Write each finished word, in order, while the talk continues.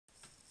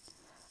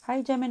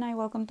Hi Gemini,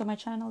 welcome to my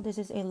channel. This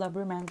is a love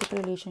romantic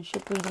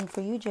relationship reading for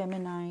you,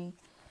 Gemini.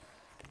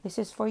 This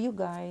is for you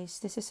guys.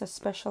 This is a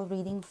special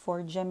reading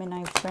for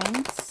Gemini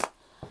friends.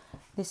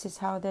 This is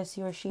how does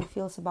he or she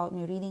feels about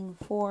me reading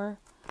for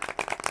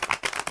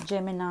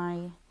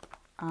Gemini.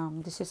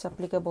 This is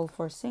applicable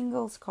for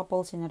singles,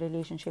 couples in a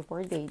relationship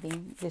or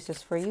dating. This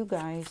is for you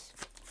guys.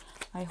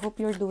 I hope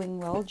you're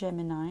doing well,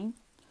 Gemini.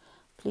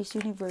 Please,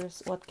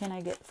 universe, what can I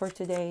get for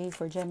today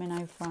for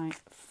Gemini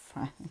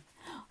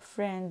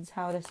friends?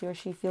 How does he or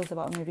she feels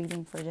about me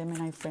reading for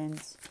Gemini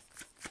friends?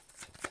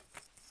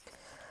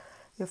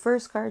 Your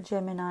first card,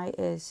 Gemini,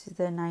 is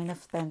the Nine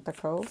of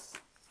Pentacles,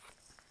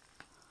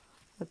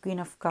 the Queen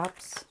of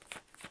Cups,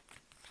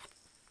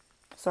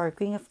 sorry,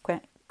 King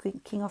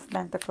of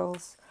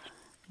Pentacles,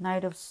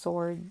 Knight of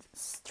Swords,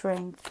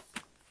 Strength,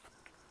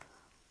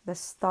 the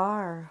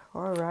Star.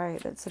 All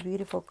right, that's a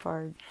beautiful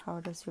card. How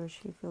does he or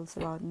she feels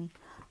about me?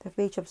 The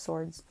Page of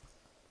Swords.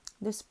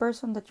 This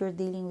person that you're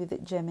dealing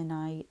with,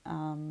 Gemini,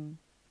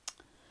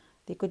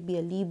 they could be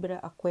a Libra,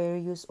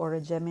 Aquarius, or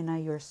a Gemini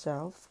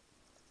yourself.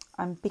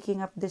 I'm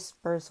picking up this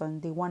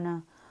person. They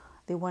wanna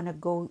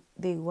go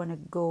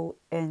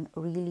and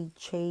really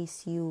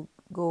chase you,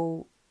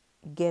 go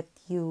get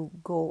you,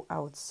 go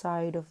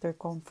outside of their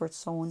comfort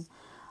zone.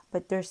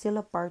 But there's still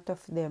a part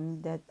of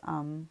them that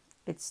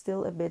it's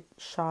still a bit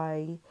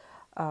shy.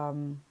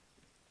 The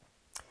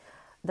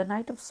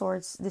Knight of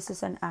Swords, this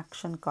is an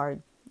action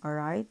card, all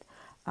right?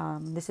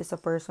 This is a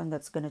person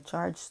that's going to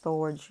charge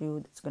towards you,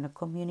 that's going to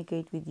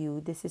communicate with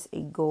you. This is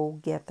a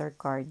go-getter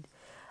card.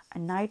 A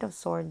Knight of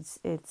Swords,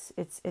 it's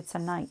a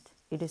knight.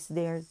 It is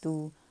there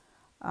to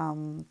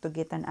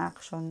get an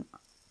action,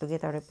 to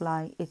get a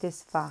reply. It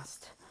is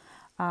fast.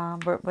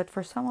 But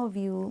for some of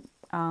you,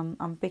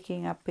 I'm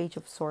picking up Page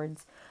of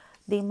Swords.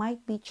 They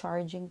might be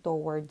charging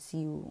towards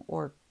you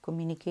or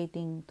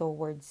communicating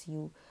towards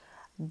you,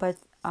 but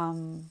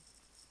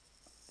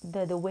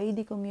the way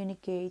they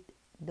communicate,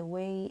 the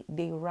way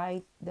they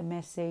write the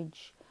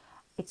message,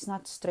 it's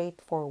not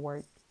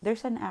straightforward.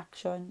 There's an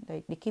action,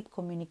 like they keep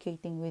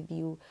communicating with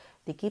you,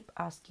 they keep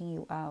asking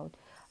you out,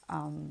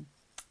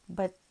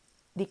 but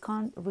they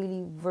can't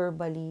really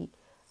verbally.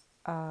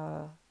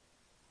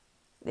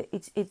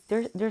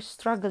 They're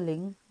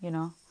struggling, you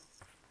know.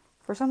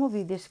 For some of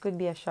you, this could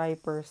be a shy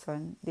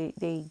person.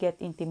 They get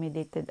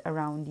intimidated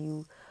around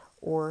you,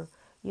 or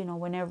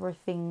whenever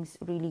things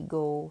really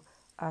go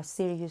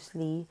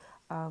seriously,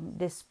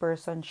 this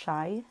person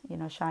shy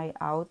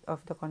out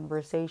of the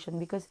conversation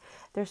because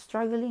they're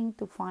struggling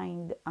to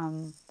find,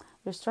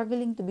 they're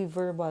struggling to be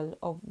verbal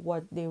of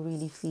what they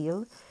really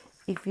feel.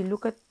 If you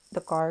look at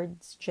the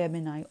cards,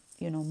 Gemini,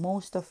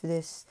 most of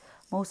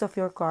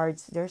your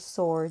cards, they're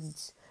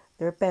swords,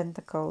 they're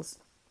pentacles,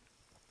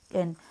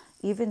 and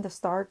even the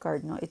star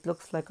card, no, it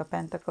looks like a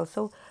pentacle.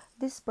 So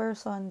this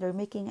person, they're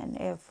making an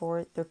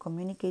effort, they're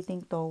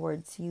communicating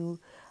towards you,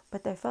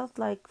 but I felt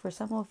like for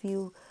some of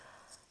you,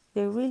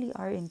 they really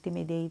are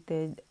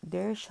intimidated,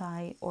 they're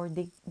shy, or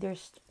they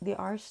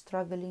are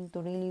struggling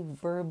to really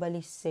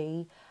verbally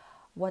say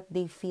what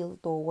they feel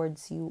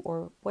towards you,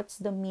 or what's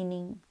the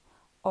meaning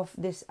of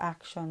these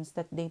actions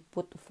that they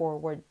put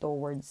forward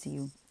towards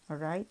you. All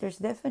right, there's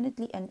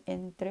definitely an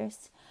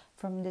interest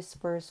from this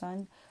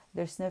person.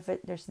 There's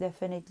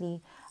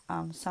definitely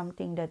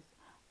something that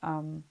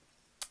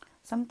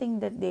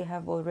they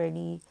have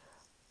already,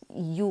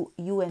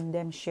 you and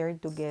them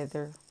shared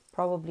together,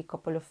 probably a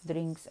couple of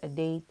drinks, a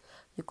date.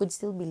 You could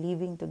still be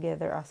living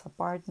together as a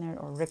partner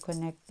or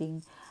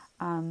reconnecting,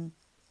 and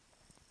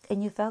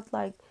you felt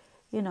like,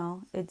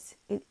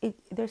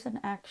 there's an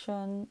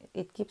action,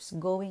 it keeps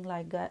going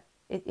like that.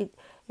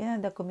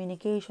 The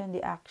communication,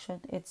 the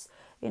action, it's,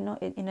 in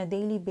a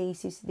daily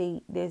basis,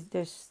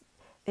 there's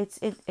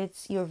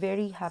it's you're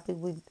very happy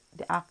with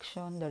the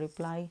action, the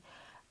reply,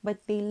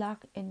 but they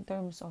lack in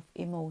terms of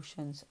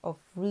emotions, of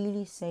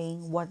really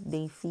saying what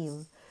they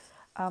feel.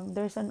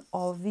 There's an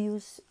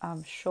obvious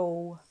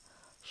show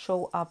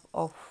up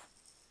of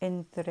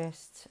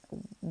interest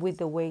with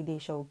the way they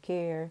show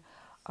care,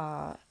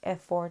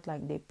 effort,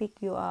 like they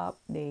pick you up,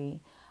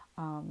 they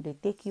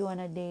take you on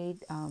a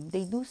date,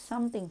 they do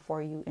something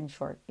for you. In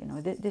short,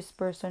 this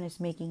person is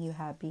making you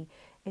happy,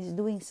 is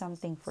doing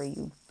something for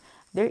you.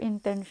 Their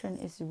intention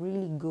is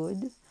really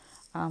good.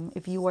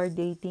 If you are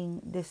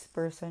dating, this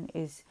person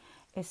is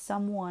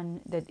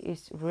someone that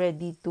is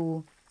ready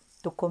to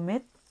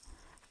commit,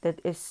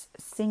 that is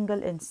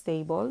single and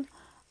stable.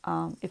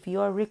 If you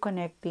are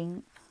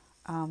reconnecting,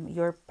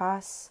 your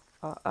past,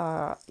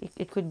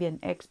 it could be an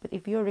ex, but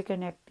if you're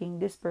reconnecting,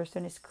 this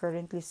person is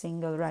currently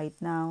single right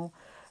now.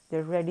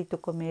 They're ready to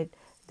commit.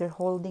 They're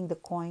holding the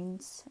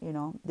coins,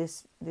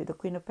 the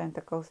Queen of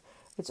Pentacles.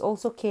 It's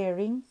also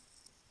caring.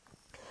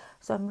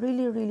 So I'm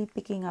really, really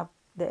picking up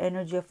the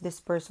energy of this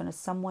person as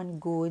someone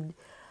good.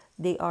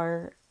 They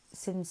are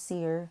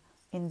sincere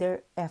in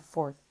their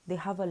effort. They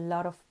have a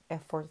lot of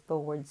effort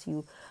towards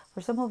you. For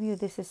some of you,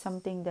 this is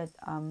something that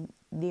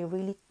they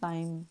really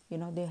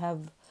they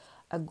have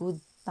a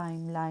good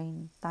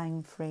timeline,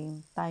 time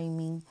frame,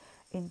 timing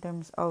in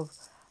terms of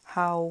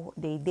how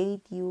they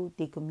date you,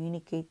 they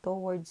communicate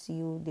towards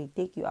you, they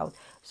take you out.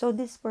 So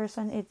this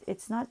person,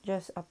 it's not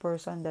just a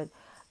person that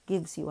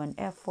gives you an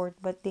effort,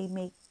 but they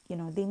make,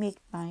 they make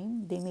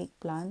time, they make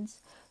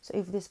plans. So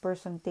if this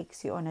person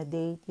takes you on a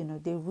date,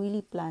 they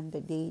really plan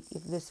the date.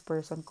 If this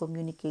person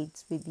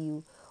communicates with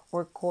you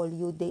or call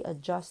you, they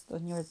adjust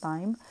on your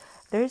time.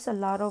 There's a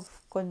lot of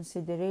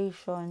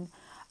consideration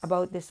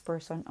about this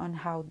person on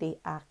how they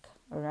act,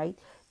 all right?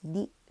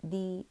 The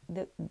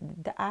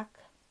act,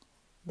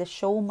 the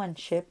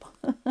showmanship,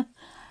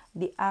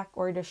 the act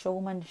or the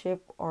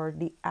showmanship or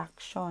the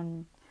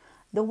action,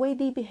 the way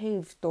they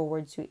behave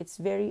towards you, it's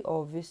very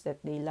obvious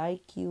that they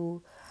like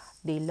you,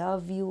 they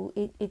love you.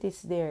 It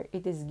is there,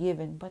 it is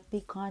given, but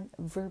they can't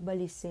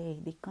verbally say,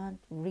 they can't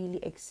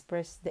really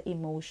express the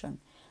emotion.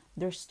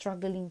 They're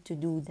struggling to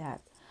do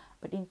that.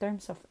 But in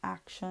terms of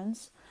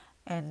actions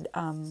and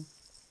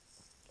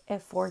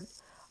effort,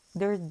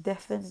 they're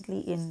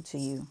definitely into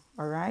you.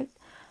 All right.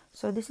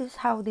 So this is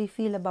how they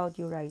feel about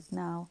you right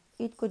now.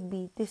 It could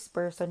be this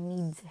person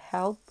needs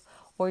help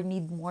or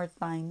need more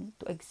time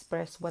to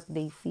express what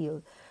they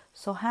feel.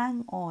 So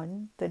hang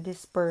on to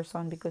this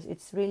person because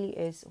it's really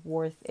is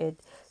worth it.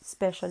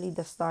 Especially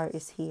the star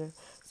is here.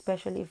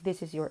 Especially if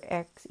this is your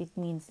ex, it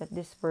means that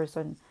this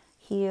person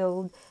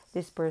healed.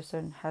 This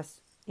person has,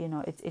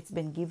 it's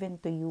been given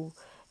to you.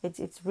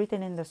 It's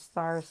written in the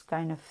stars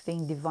kind of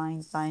thing,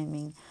 divine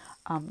timing,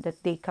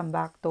 that they come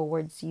back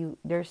towards you.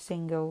 They're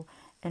single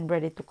and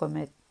ready to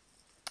commit.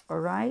 All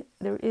right,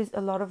 there is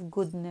a lot of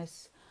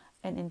goodness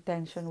and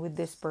intention with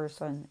this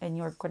person and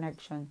your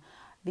connection.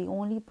 The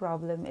only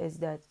problem is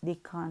that they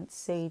can't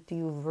say to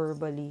you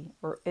verbally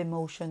or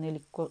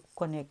emotionally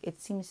connect. It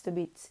seems to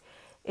be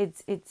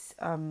it's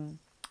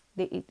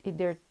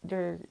they're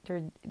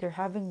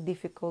having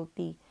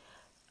difficulty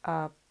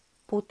uh,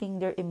 putting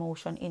their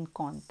emotion in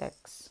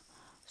context.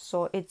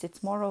 So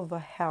it's more of a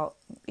help.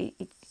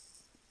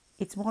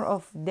 It's more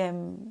of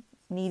them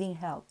needing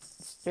help.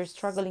 They're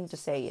struggling to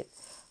say it.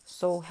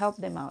 So help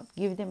them out.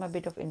 Give them a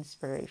bit of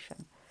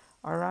inspiration.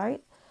 All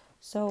right.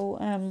 So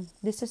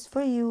this is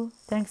for you.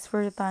 Thanks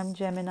for your time,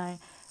 Gemini.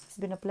 It's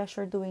been a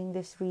pleasure doing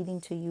this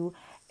reading to you,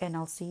 and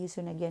I'll see you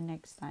soon again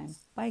next time.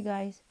 Bye,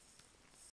 guys.